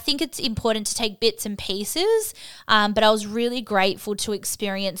I think it's important to take bits and pieces, but I was really grateful to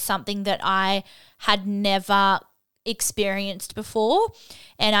experience something that I had never experienced before.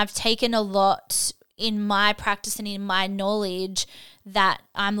 And I've taken a lot in my practice and in my knowledge that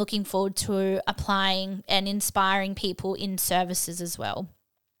I'm looking forward to applying and inspiring people in services as well.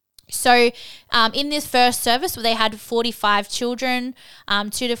 So in this first service, they had 45 children, 2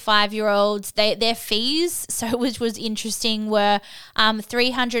 to 5 year olds. Their fees, which was interesting, were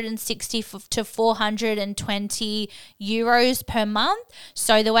 360 to 420 euros per month.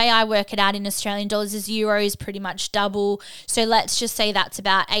 So the way I work it out in Australian dollars is euros pretty much double. So let's just say that's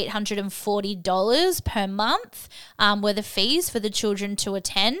about $840 per month were the fees for the children to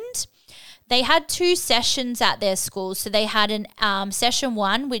attend. They had 2 sessions at their school. So they had an session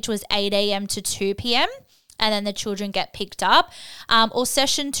 1, which was 8 a.m. to 2 p.m., and then the children get picked up. Or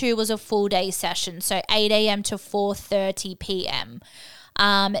session 2 was a full day session, so 8 a.m. to 4:30 p.m.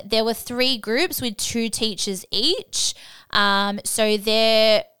 There were 3 groups with 2 teachers each. So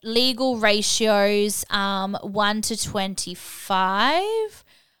their legal ratios, 1 to 25,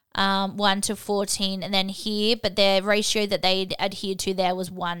 1 to 14, and then here, but their ratio that they adhered to there was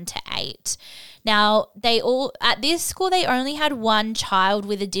 1 to 8. Now, at this school, they only had 1 child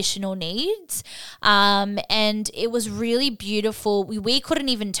with additional needs, and it was really beautiful. We couldn't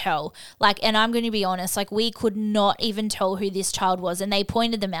even tell, and I'm going to be honest, we could not even tell who this child was, and they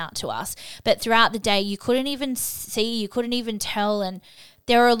pointed them out to us. But throughout the day, you couldn't even see, you couldn't even tell, and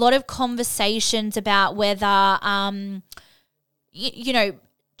there are a lot of conversations about whether,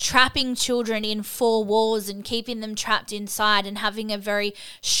 trapping children in four walls and keeping them trapped inside and having a very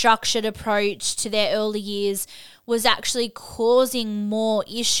structured approach to their early years was actually causing more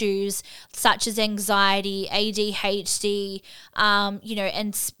issues such as anxiety, ADHD,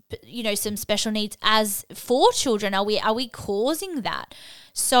 some special needs as for children. Are we causing that?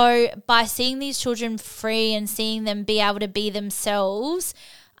 So by seeing these children free and seeing them be able to be themselves,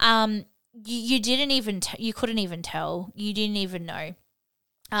 you couldn't even tell. You didn't even know.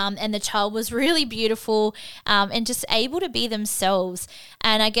 And the child was really beautiful and just able to be themselves.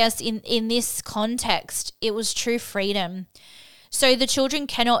 And I guess in this context, it was true freedom. So the children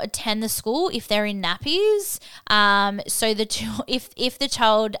cannot attend the school if they're in nappies. If the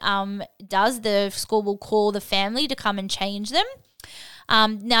child does, the school will call the family to come and change them.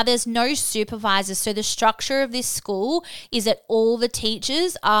 Now, there's no supervisors. So the structure of this school is that all the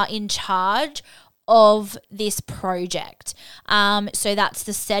teachers are in charge of this project. So that's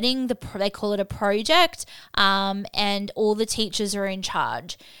the setting. They call it a project, and all the teachers are in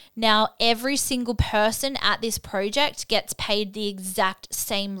charge. Now, every single person at this project gets paid the exact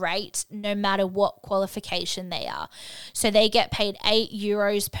same rate, no matter what qualification they are. So they get paid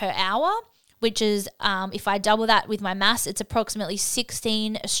 €8 per hour, which is, if I double that with my maths, it's approximately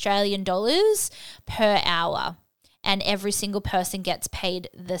 16 Australian dollars per hour. And every single person gets paid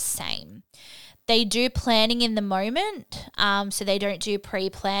the same. They do planning in the moment, so they don't do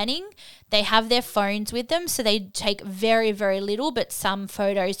pre-planning. They have their phones with them, so they take very, very little, but some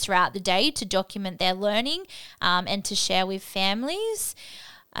photos throughout the day to document their learning and to share with families.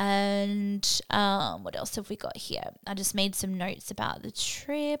 And what else have we got here? I just made some notes about the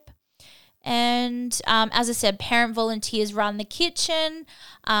trip. And as I said, parent volunteers run the kitchen,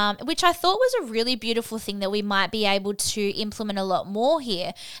 which I thought was a really beautiful thing that we might be able to implement a lot more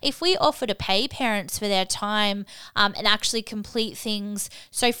here. If we offer to pay parents for their time and actually complete things.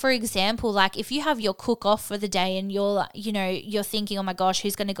 So, for example, like if you have your cook off for the day and you're thinking, oh my gosh,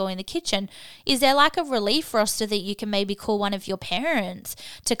 who's going to go in the kitchen? Is there like a relief roster that you can maybe call one of your parents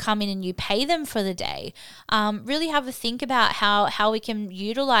to come in and you pay them for the day? Really have a think about how we can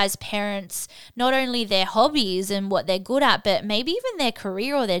utilize parents, not only their hobbies and what they're good at, but maybe even their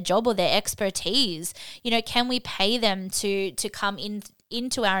career or their job or their expertise. Can we pay them to come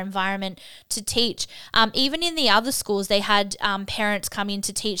into our environment to teach? Even in the other schools, they had parents come in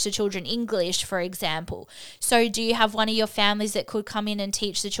to teach the children English, for example. So do you have one of your families that could come in and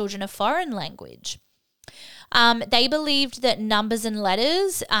teach the children a foreign language? They believed that numbers and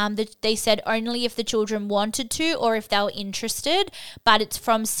letters, they said only if the children wanted to or if they were interested, but it's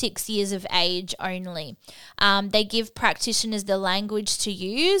from 6 years of age only. They give practitioners the language to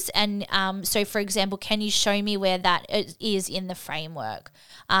use. And so, for example, can you show me where that is in the framework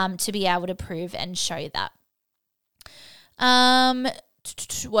to be able to prove and show that?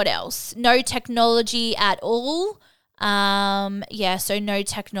 What else? No technology at all. So no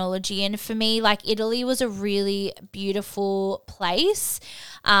technology. And for me, like Italy was a really beautiful place.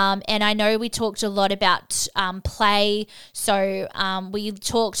 And I know we talked a lot about play. So we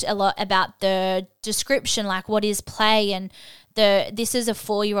talked a lot about the description, like what is play, and this is a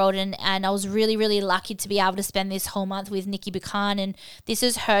 4-year-old and I was really, really lucky to be able to spend this whole month with Nikki Buchan, and this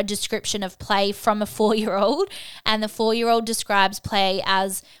is her description of play from a 4-year-old. And the 4-year-old describes play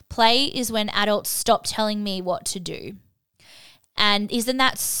as, play is when adults stop telling me what to do. And isn't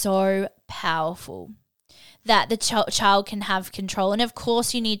that so powerful? That the child can have control. And of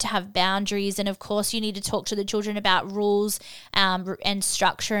course you need to have boundaries, and of course you need to talk to the children about rules and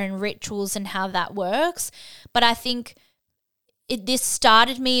structure and rituals and how that works. But I think this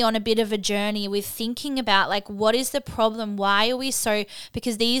started me on a bit of a journey with thinking about, like, what is the problem? Why are we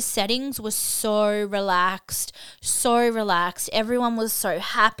because these settings were so relaxed. Everyone was so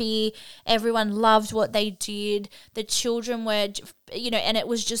happy. Everyone loved what they did. The children were, and it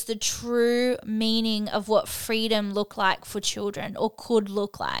was just the true meaning of what freedom looked like for children, or could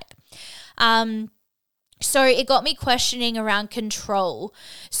look like. So it got me questioning around control.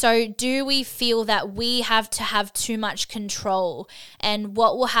 So do we feel that we have to have too much control? And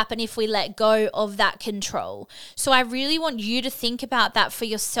what will happen if we let go of that control? So I really want you to think about that for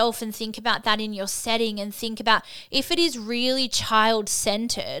yourself, and think about that in your setting, and think about if it is really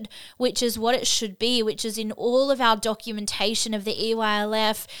child-centered, which is what it should be, which is in all of our documentation of the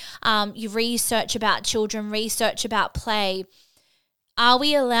EYLF, you research about children, research about play. Are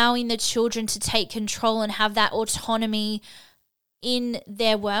we allowing the children to take control and have that autonomy in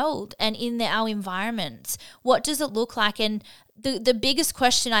their world and in our environments? What does it look like? And the biggest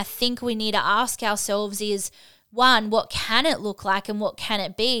question I think we need to ask ourselves is, one, what can it look like and what can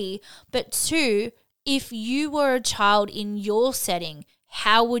it be? But two, if you were a child in your setting,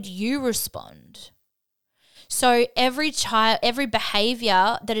 how would you respond? So every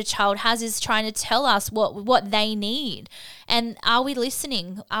behavior that a child has is trying to tell us what they need. And are we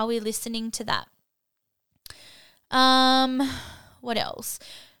listening? Are we listening to that? What else?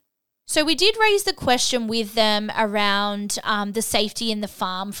 So we did raise the question with them around the safety in the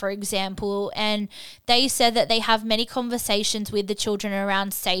farm, for example, and they said that they have many conversations with the children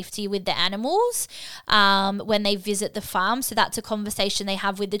around safety with the animals when they visit the farm. So that's a conversation they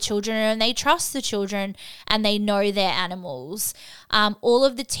have with the children, and they trust the children and they know their animals. All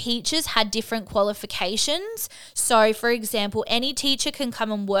of the teachers had different qualifications. So, for example, any teacher can come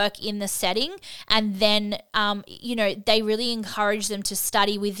and work in the setting, and then, they really encourage them to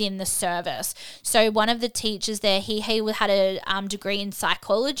study within the service. So one of the teachers there, he had a degree in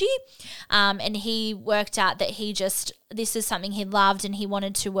psychology, and he worked out that this is something he loved and he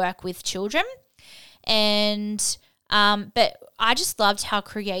wanted to work with children. And but I just loved how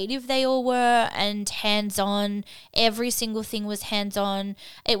creative they all were and hands-on. Every single thing was hands-on.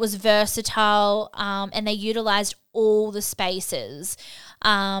 It was versatile, and they utilized all the spaces.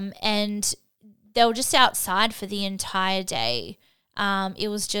 And they were just outside for the entire day. It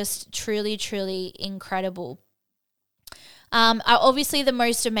was just truly, truly incredible. Obviously, the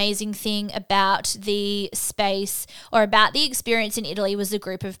most amazing thing about the space or about the experience in Italy was the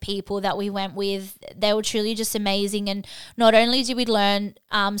group of people that we went with. They were truly just amazing. And not only did we learn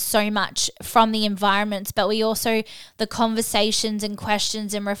so much from the environments, but we also, the conversations and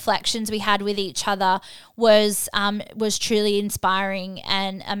questions and reflections we had with each other was truly inspiring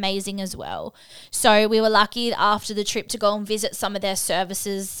and amazing as well. So we were lucky after the trip to go and visit some of their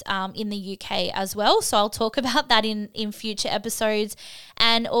services in the UK as well. So I'll talk about that in future episodes.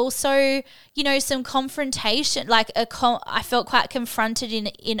 And also, some confrontation, I felt quite confronted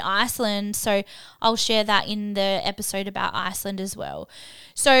in Iceland. So I'll share that in the episode about Iceland as well.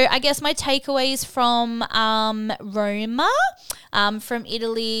 So I guess my takeaways from Roma, from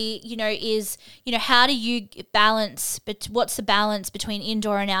Italy, is, how do you balance, but what's the balance between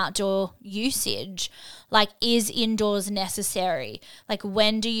indoor and outdoor usage? Is indoors necessary?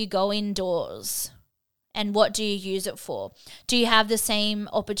 When do you go indoors? And what do you use it for? Do you have the same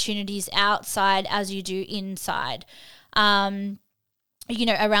opportunities outside as you do inside?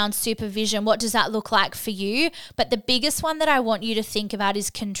 Around supervision, what does that look like for you? But the biggest one that I want you to think about is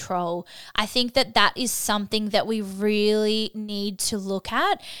control. I think that is something that we really need to look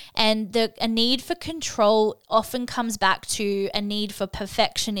at. And a need for control often comes back to a need for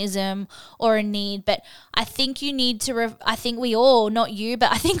perfectionism or a need. But I think you need to, I think we all, not you,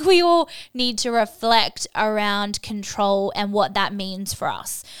 but I think we all need to reflect around control and what that means for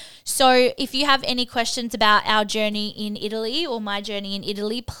us. So if you have any questions about our journey in Italy or my journey in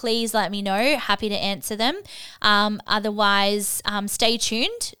Italy, please let me know. Happy to answer them. Otherwise, stay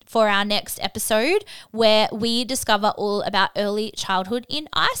tuned for our next episode where we discover all about early childhood in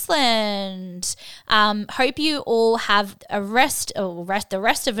Iceland. Hope you all have the rest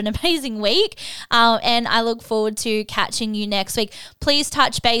of an amazing week, and I look forward to catching you next week. Please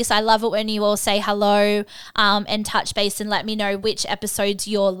touch base. I love it when you all say hello and touch base and let me know which episodes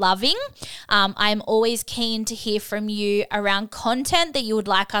you're loving. I'm always keen to hear from you around content that you would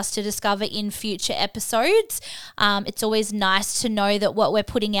like us to discover in future episodes. It's always nice to know that what we're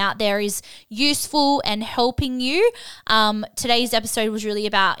putting out there is useful and helping you. Today's episode was really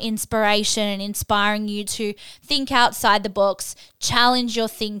about inspiration and inspiring you to think outside the box, challenge your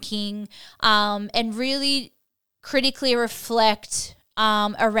thinking, and really critically reflect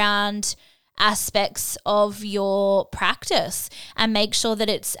around aspects of your practice and make sure that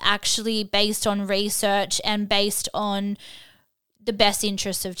it's actually based on research and based on the best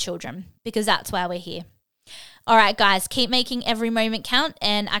interests of children, because that's why we're here. All right, guys, keep making every moment count,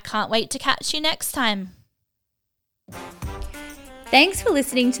 and I can't wait to catch you next time. Thanks for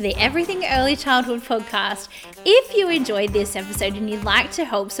listening to the Everything Early Childhood podcast. If you enjoyed this episode and you'd like to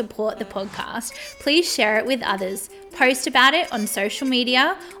help support the podcast, please share it with others, post about it on social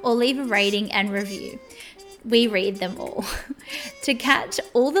media, or leave a rating and review. We read them all. To catch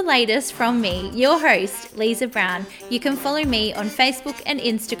all the latest from me, your host, Lisa Brown, you can follow me on Facebook and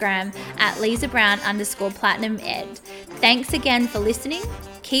Instagram at LisaBrown_PlatinumEd. Thanks again for listening.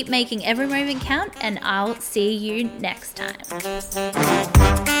 Keep making every moment count, and I'll see you next time.